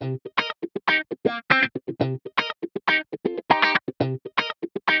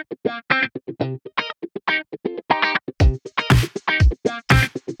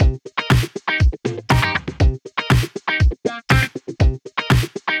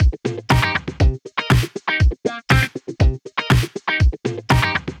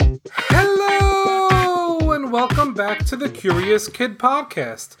to the Curious Kid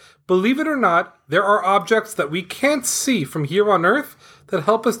podcast. Believe it or not, there are objects that we can't see from here on Earth that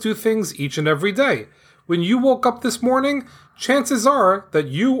help us do things each and every day. When you woke up this morning, chances are that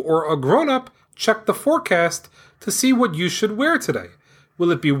you or a grown-up checked the forecast to see what you should wear today.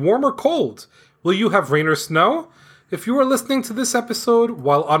 Will it be warm or cold? Will you have rain or snow? If you are listening to this episode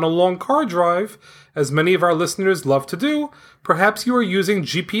while on a long car drive, as many of our listeners love to do, perhaps you are using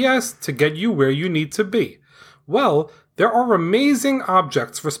GPS to get you where you need to be. Well, there are amazing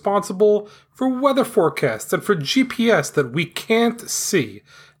objects responsible for weather forecasts and for GPS that we can't see.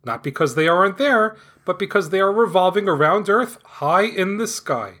 Not because they aren't there, but because they are revolving around Earth high in the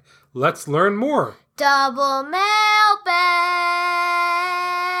sky. Let's learn more. Double mailbag!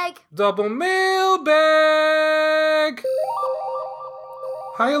 Double mailbag!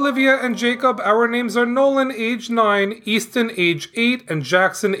 Hi, Olivia and Jacob. Our names are Nolan, age 9, Easton, age 8, and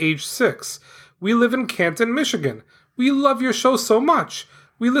Jackson, age 6. We live in Canton, Michigan. We love your show so much.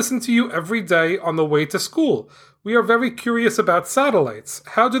 We listen to you every day on the way to school. We are very curious about satellites.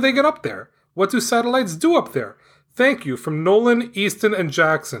 How do they get up there? What do satellites do up there? Thank you from Nolan, Easton, and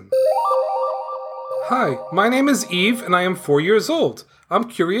Jackson. Hi, my name is Eve, and I am 4 years old. I'm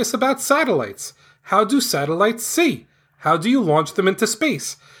curious about satellites. How do satellites see? How do you launch them into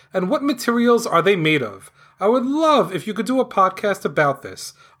space? And what materials are they made of? I would love if you could do a podcast about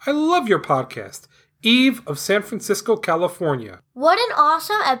this. I love your podcast. Eve of San Francisco, California. What an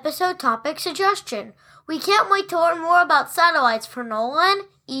awesome episode topic suggestion. We can't wait to learn more about satellites for Nolan,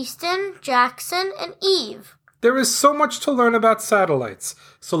 Easton, Jackson, and Eve. There is so much to learn about satellites,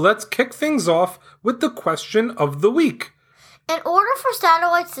 so let's kick things off with the question of the week. In order for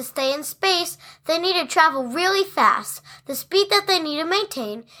satellites to stay in space, they need to travel really fast. The speed that they need to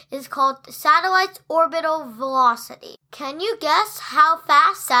maintain is called the satellite's orbital velocity. Can you guess how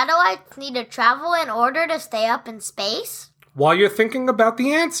fast satellites need to travel in order to stay up in space? While you're thinking about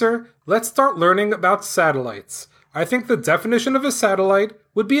the answer, let's start learning about satellites. I think the definition of a satellite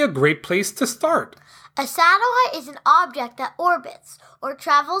would be a great place to start. A satellite is an object that orbits or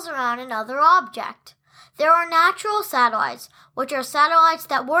travels around another object. There are natural satellites, which are satellites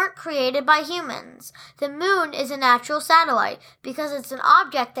that weren't created by humans. The moon is a natural satellite because it's an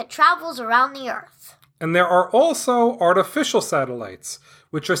object that travels around the Earth. And there are also artificial satellites,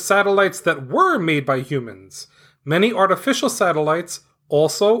 which are satellites that were made by humans. Many artificial satellites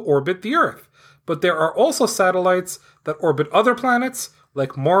also orbit the Earth, but there are also satellites that orbit other planets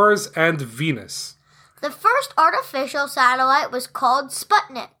like Mars and Venus. The first artificial satellite was called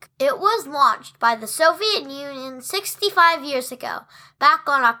Sputnik. It was launched by the Soviet Union 65 years ago, back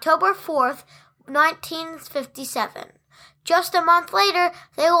on October 4th, 1957. Just a month later,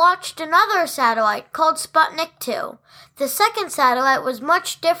 they launched another satellite called Sputnik 2. The second satellite was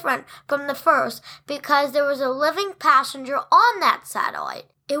much different from the first because there was a living passenger on that satellite.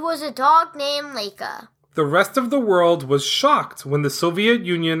 It was a dog named Laika. The rest of the world was shocked when the Soviet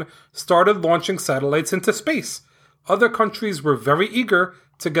Union started launching satellites into space. Other countries were very eager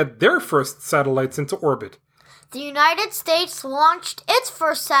to get their first satellites into orbit. The United States launched its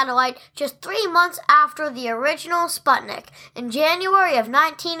first satellite just 3 months after the original Sputnik, in January of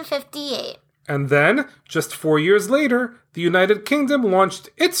 1958. And then, just 4 years later, the United Kingdom launched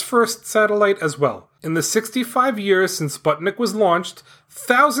its first satellite as well. In the 65 years since Sputnik was launched,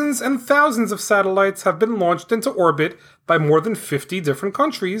 thousands and thousands of satellites have been launched into orbit by more than 50 different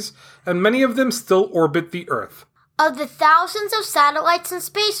countries, and many of them still orbit the Earth. Of the thousands of satellites in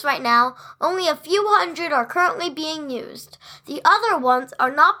space right now, only a few hundred are currently being used. The other ones are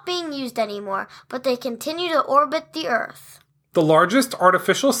not being used anymore, but they continue to orbit the Earth. The largest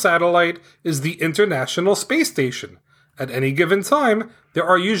artificial satellite is the International Space Station. At any given time, there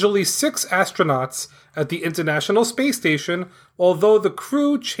are usually 6 astronauts at the International Space Station, although the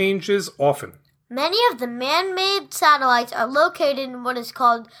crew changes often. Many of the man-made satellites are located in what is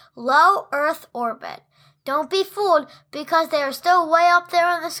called low Earth orbit. Don't be fooled because they are still way up there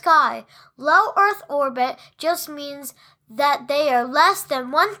in the sky. Low Earth orbit just means that they are less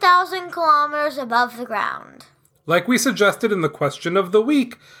than 1,000 kilometers above the ground. Like we suggested in the question of the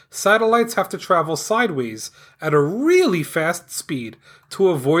week, satellites have to travel sideways at a really fast speed to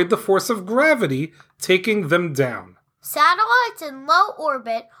avoid the force of gravity taking them down. Satellites in low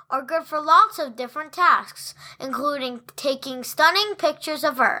orbit are good for lots of different tasks, including taking stunning pictures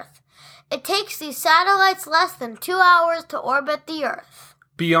of Earth. It takes these satellites less than 2 hours to orbit the Earth.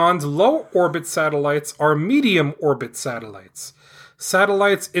 Beyond low orbit satellites are medium orbit satellites.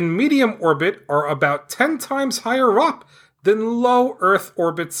 Satellites in medium orbit are about 10 times higher up than low Earth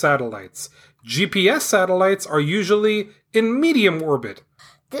orbit satellites. GPS satellites are usually in medium orbit.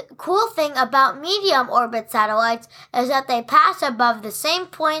 The cool thing about medium orbit satellites is that they pass above the same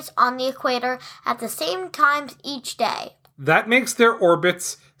points on the equator at the same times each day. That makes their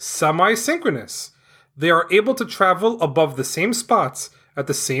orbits semi-synchronous. They are able to travel above the same spots at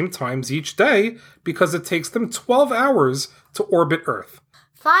the same times each day because it takes them 12 hours to orbit Earth.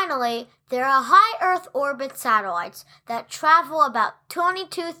 Finally, there are high Earth orbit satellites that travel about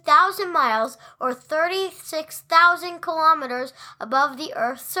 22,000 miles or 36,000 kilometers above the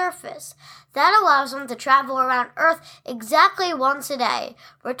Earth's surface. That allows them to travel around Earth exactly once a day,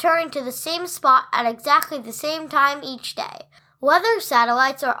 returning to the same spot at exactly the same time each day. Weather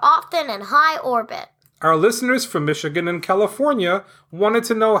satellites are often in high orbit. Our listeners from Michigan and California wanted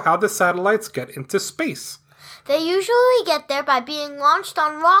to know how the satellites get into space. They usually get there by being launched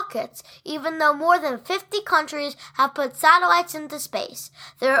on rockets, even though more than 50 countries have put satellites into space.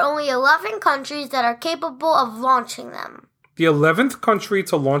 There are only 11 countries that are capable of launching them. The 11th country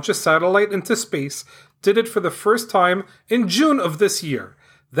to launch a satellite into space did it for the first time in June of this year.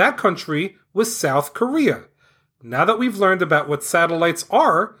 That country was South Korea. Now that we've learned about what satellites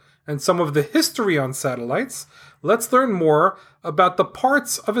are and some of the history on satellites, let's learn more about the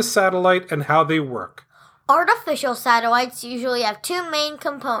parts of a satellite and how they work. Artificial satellites usually have two main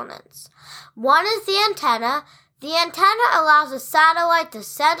components. One is the antenna. The antenna allows a satellite to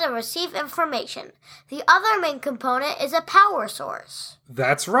send and receive information. The other main component is a power source.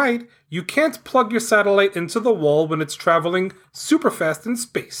 That's right. You can't plug your satellite into the wall when it's traveling super fast in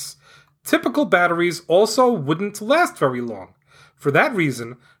space. Typical batteries also wouldn't last very long. For that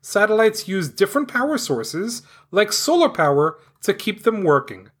reason, satellites use different power sources, like solar power, to keep them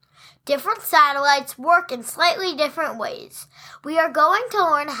working. Different satellites work in slightly different ways. We are going to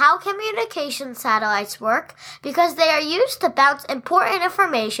learn how communication satellites work because they are used to bounce important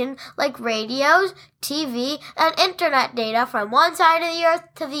information like radios, TV, and internet data from one side of the Earth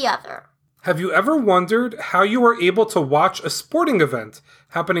to the other. Have you ever wondered how you are able to watch a sporting event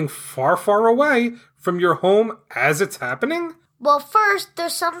happening far, far away from your home as it's happening? Well, first,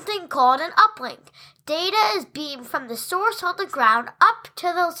 there's something called an uplink. Data is beamed from the source on the ground up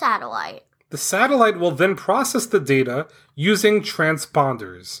to the satellite. The satellite will then process the data using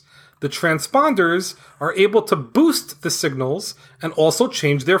transponders. The transponders are able to boost the signals and also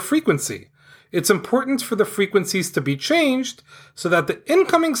change their frequency. It's important for the frequencies to be changed so that the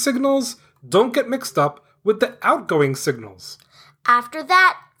incoming signals don't get mixed up with the outgoing signals. After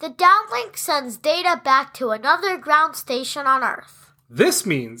that, the downlink sends data back to another ground station on Earth. This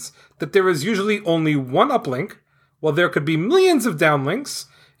means that there is usually only one uplink, while there could be millions of downlinks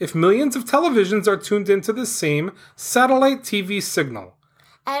if millions of televisions are tuned into the same satellite TV signal.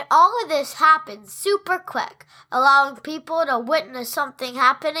 And all of this happens super quick, allowing people to witness something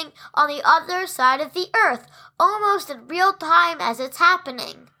happening on the other side of the Earth, almost in real time as it's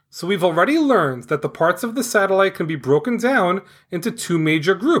happening. So we've already learned that the parts of the satellite can be broken down into two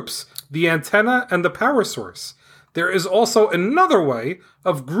major groups, the antenna and the power source. There is also another way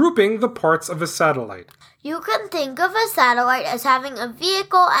of grouping the parts of a satellite. You can think of a satellite as having a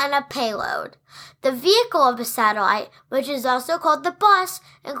vehicle and a payload. The vehicle of a satellite, which is also called the bus,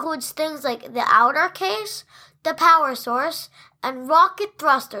 includes things like the outer case, the power source, and rocket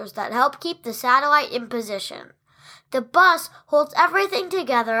thrusters that help keep the satellite in position. The bus holds everything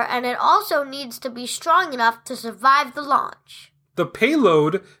together, and it also needs to be strong enough to survive the launch. The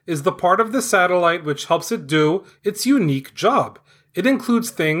payload is the part of the satellite which helps it do its unique job. It includes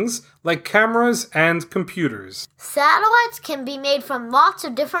things like cameras and computers. Satellites can be made from lots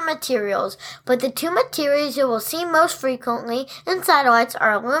of different materials, but the two materials you will see most frequently in satellites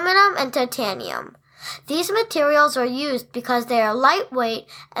are aluminum and titanium. These materials are used because they are lightweight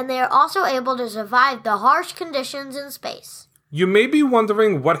and they are also able to survive the harsh conditions in space. You may be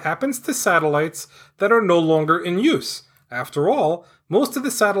wondering what happens to satellites that are no longer in use. After all, most of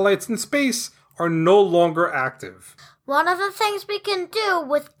the satellites in space are no longer active. One of the things we can do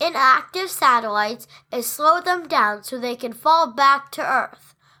with inactive satellites is slow them down so they can fall back to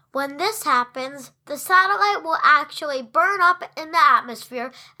Earth. When this happens, the satellite will actually burn up in the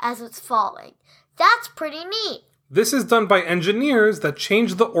atmosphere as it's falling. That's pretty neat. This is done by engineers that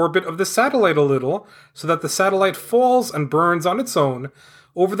change the orbit of the satellite a little so that the satellite falls and burns on its own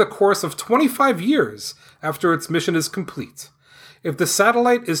over the course of 25 years after its mission is complete. If the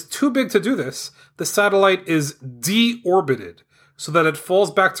satellite is too big to do this, the satellite is deorbited so that it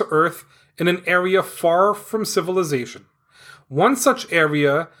falls back to Earth in an area far from civilization. One such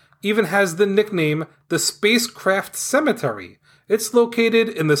area even has the nickname the Spacecraft Cemetery. It's located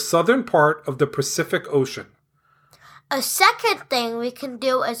in the southern part of the Pacific Ocean. A second thing we can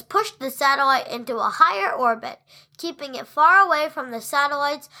do is push the satellite into a higher orbit, keeping it far away from the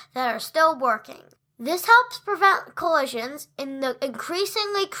satellites that are still working. This helps prevent collisions in the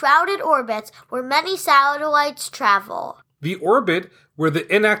increasingly crowded orbits where many satellites travel. The orbit where the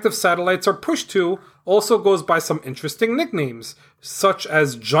inactive satellites are pushed to also goes by some interesting nicknames, such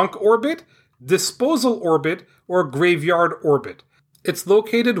as junk orbit, disposal orbit, or graveyard orbit. It's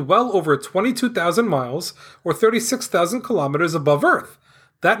located well over 22,000 miles, or 36,000 kilometers above Earth.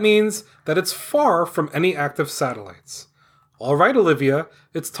 That means that it's far from any active satellites. All right, Olivia,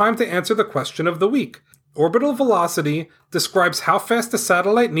 it's time to answer the question of the week. Orbital velocity describes how fast a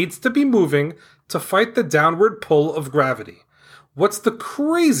satellite needs to be moving to fight the downward pull of gravity. What's the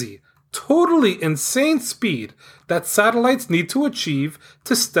crazy, totally insane speed that satellites need to achieve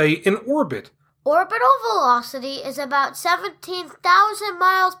to stay in orbit? Orbital velocity is about 17,000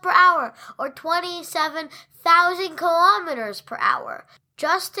 miles per hour, or 27,000 kilometers per hour.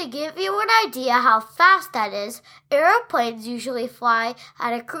 Just to give you an idea how fast that is, airplanes usually fly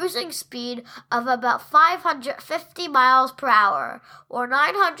at a cruising speed of about 550 miles per hour, or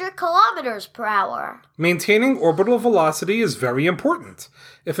 900 kilometers per hour. Maintaining orbital velocity is very important.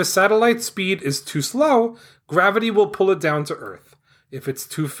 If a satellite's speed is too slow, gravity will pull it down to Earth. If it's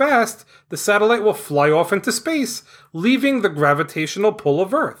too fast, the satellite will fly off into space, leaving the gravitational pull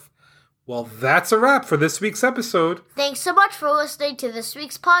of Earth. Well, that's a wrap for this week's episode. Thanks so much for listening to this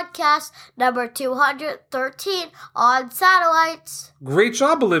week's podcast, number 213, on satellites. Great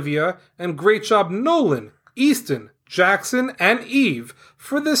job, Olivia, and great job, Nolan, Easton, Jackson, and Eve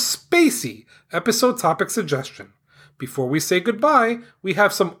for this spacey episode topic suggestion. Before we say goodbye, we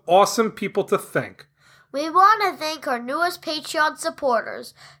have some awesome people to thank. We want to thank our newest Patreon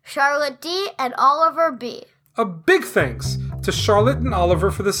supporters, Charlotte D. and Oliver B. A big thanks to Charlotte and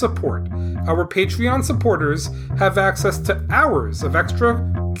Oliver for the support. Our Patreon supporters have access to hours of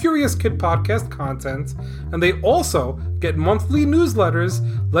extra Curious Kid podcast content, and they also get monthly newsletters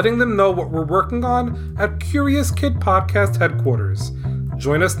letting them know what we're working on at Curious Kid Podcast headquarters.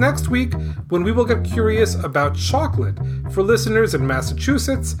 Join us next week when we will get curious about chocolate for listeners in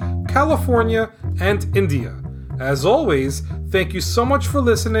Massachusetts, California, and India. As always, thank you so much for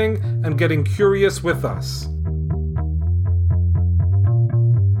listening and getting curious with us.